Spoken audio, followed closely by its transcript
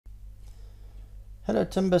Hello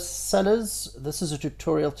timber sellers, this is a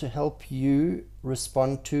tutorial to help you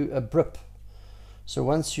respond to a BRIP. So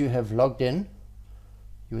once you have logged in,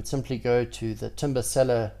 you would simply go to the timber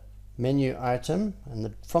seller menu item,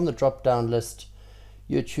 and from the drop down list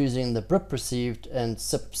you're choosing the BRIP received and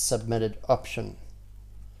SIP submitted option.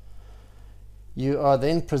 You are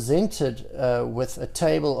then presented with a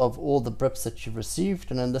table of all the BRIPs that you've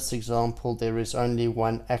received, and in this example there is only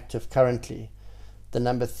one active currently. The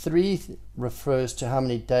number 3 refers to how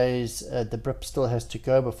many days the BRIP still has to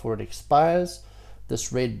go before it expires.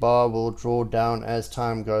 This red bar will draw down as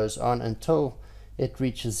time goes on until it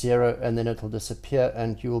reaches 0, and then it will disappear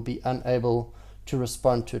and you will be unable to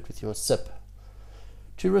respond to it with your SIP.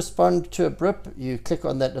 To respond to a BRIP, you click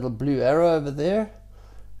on that little blue arrow over there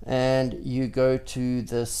and you go to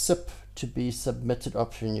the SIP to be submitted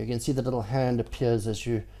option. You can see the little hand appears as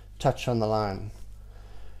you touch on the line.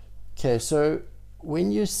 Okay, so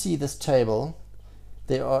when you see this table,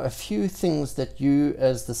 there are a few things that you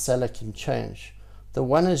as the seller can change. The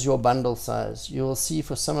one is your bundle size. You will see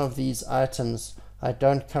for some of these items I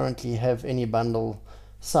don't currently have any bundle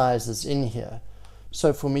sizes in here.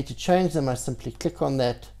 So for me to change them, I simply click on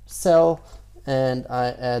that cell and I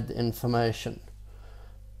add the information.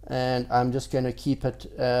 And I'm just going to keep it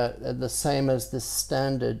the same as the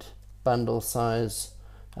standard bundle size.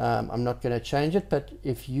 I'm not going to change it, but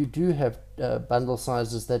if you do have bundle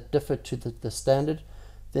sizes that differ to the standard,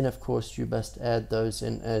 then of course you must add those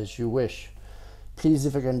in as you wish. Please,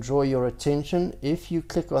 if I can draw your attention, if you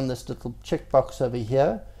click on this little checkbox over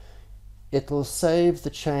here, it will save the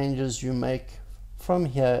changes you make from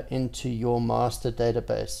here into your master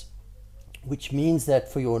database, which means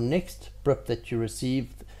that for your next BRIP that you receive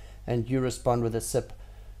and you respond with a SIP,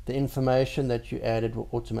 the information that you added will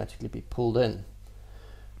automatically be pulled in.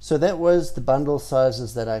 So that was the bundle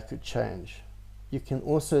sizes that I could change. You can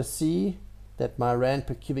also see that my rand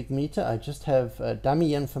per cubic meter, I just have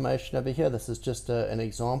dummy information over here. This is just an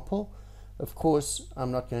example. Of course,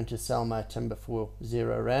 I'm not going to sell my timber for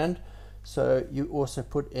 0 rand. So you also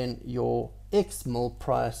put in your X mill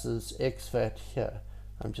prices, X VAT here.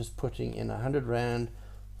 I'm just putting in 100 rand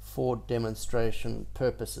for demonstration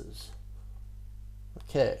purposes.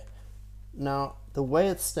 Okay, now the way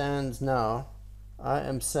it stands now, I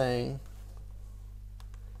am saying,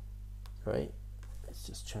 right, let's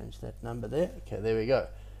just change that number there. Okay, there we go.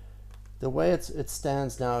 The way it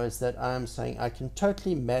stands now is that I'm saying I can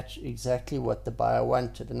totally match exactly what the buyer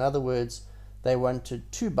wanted. In other words, they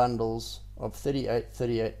wanted 2 bundles of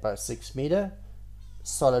 38 by 6 meter,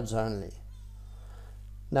 solids only.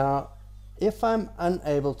 Now, if I'm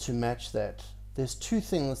unable to match that, there's 2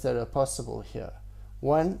 things that are possible here.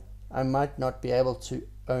 One, I might not be able to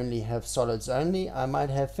only have solids only. I might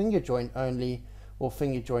have finger joint only or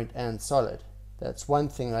finger joint and solid. That's one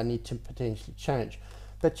thing I need to potentially change.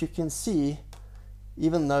 But you can see,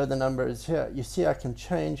 even though the number is here, you see I can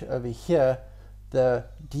change over here the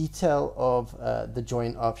detail of the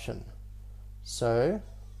joint option. So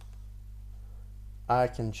I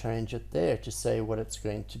can change it there to say what it's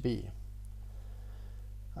going to be.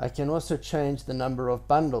 I can also change the number of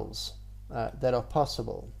bundles that are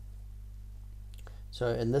possible. So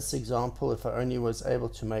in this example, if I only was able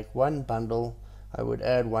to make 1 bundle, I would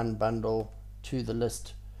add 1 bundle to the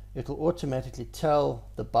list. It will automatically tell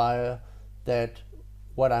the buyer that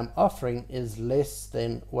what I'm offering is less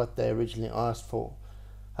than what they originally asked for.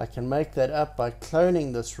 I can make that up by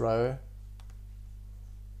cloning this row.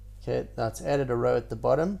 Okay, now it's added a row at the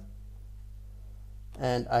bottom,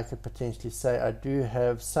 and I could potentially say I do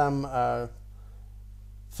have some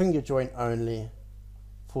finger joint only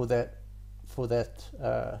for that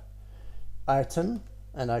item,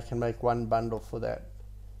 and I can make 1 bundle for that.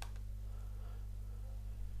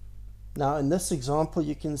 Now in this example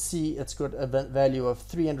you can see it's got a value of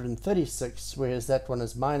 336, whereas that one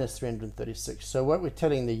is minus 336. So what we're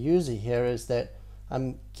telling the user here is that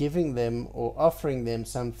I'm giving them or offering them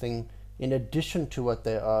something in addition to what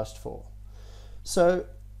they asked for. So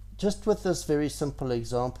just with this very simple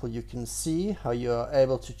example, you can see how you are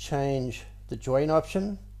able to change the join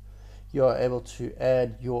option. You are able to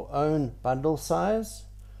add your own bundle size.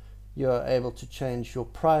 You are able to change your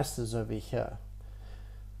prices over here.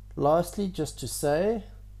 Lastly, just to say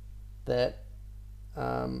that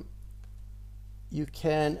you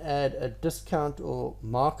can add a discount or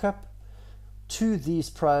markup to these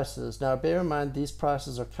prices. Now bear in mind, these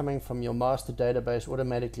prices are coming from your master database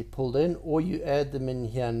automatically pulled in, or you add them in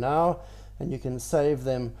here now and you can save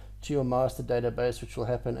them to your master database, which will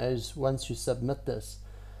happen as once you submit this.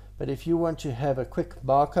 But if you want to have a quick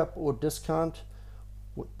markup or discount,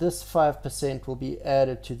 This 5% will be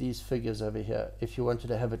added to these figures over here. If you wanted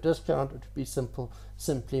to have a discount, it would be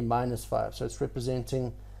simply -5. So it's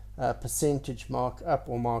representing a percentage mark up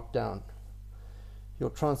or mark down. Your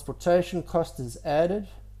transportation cost is added,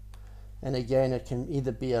 and again it can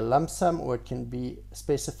either be a lump sum or it can be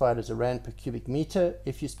specified as a rand per cubic meter.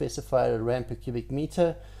 If you specify a rand per cubic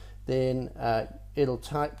meter, then it'll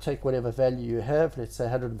take whatever value you have, let's say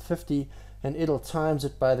 150, and it'll times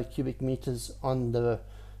it by the cubic meters on the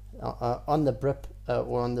BRIP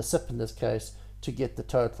or on the SIP in this case to get the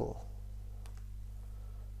total.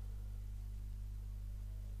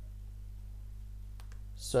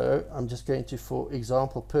 So I'm just going to, for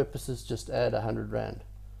example purposes, just add 100 rand.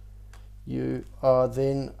 You are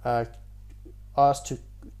then asked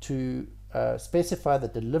to specify the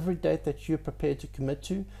delivery date that you're prepared to commit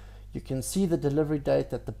to. You can see the delivery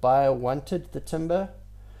date that the buyer wanted the timber.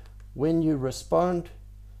 When you respond,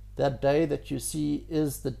 that day that you see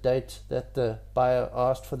is the date that the buyer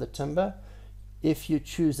asked for the timber. If you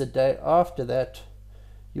choose a day after that,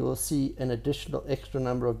 you will see an additional extra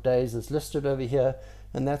number of days is listed over here,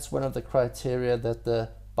 and that's one of the criteria that the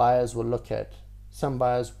buyers will look at. Some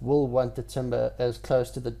buyers will want the timber as close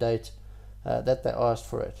to the date that they asked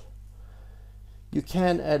for it. You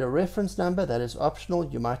can add a reference number, that is optional.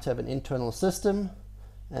 You might have an internal system,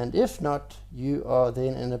 and if not, you are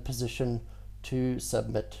then in a position to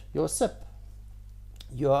submit your SIP.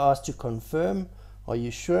 You are asked to confirm, are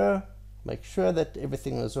you sure? Make sure that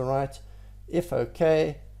everything is all right. If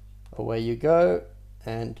okay, away you go,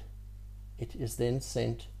 and it is then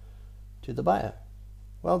sent to the buyer.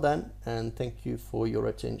 Well done, and thank you for your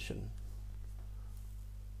attention.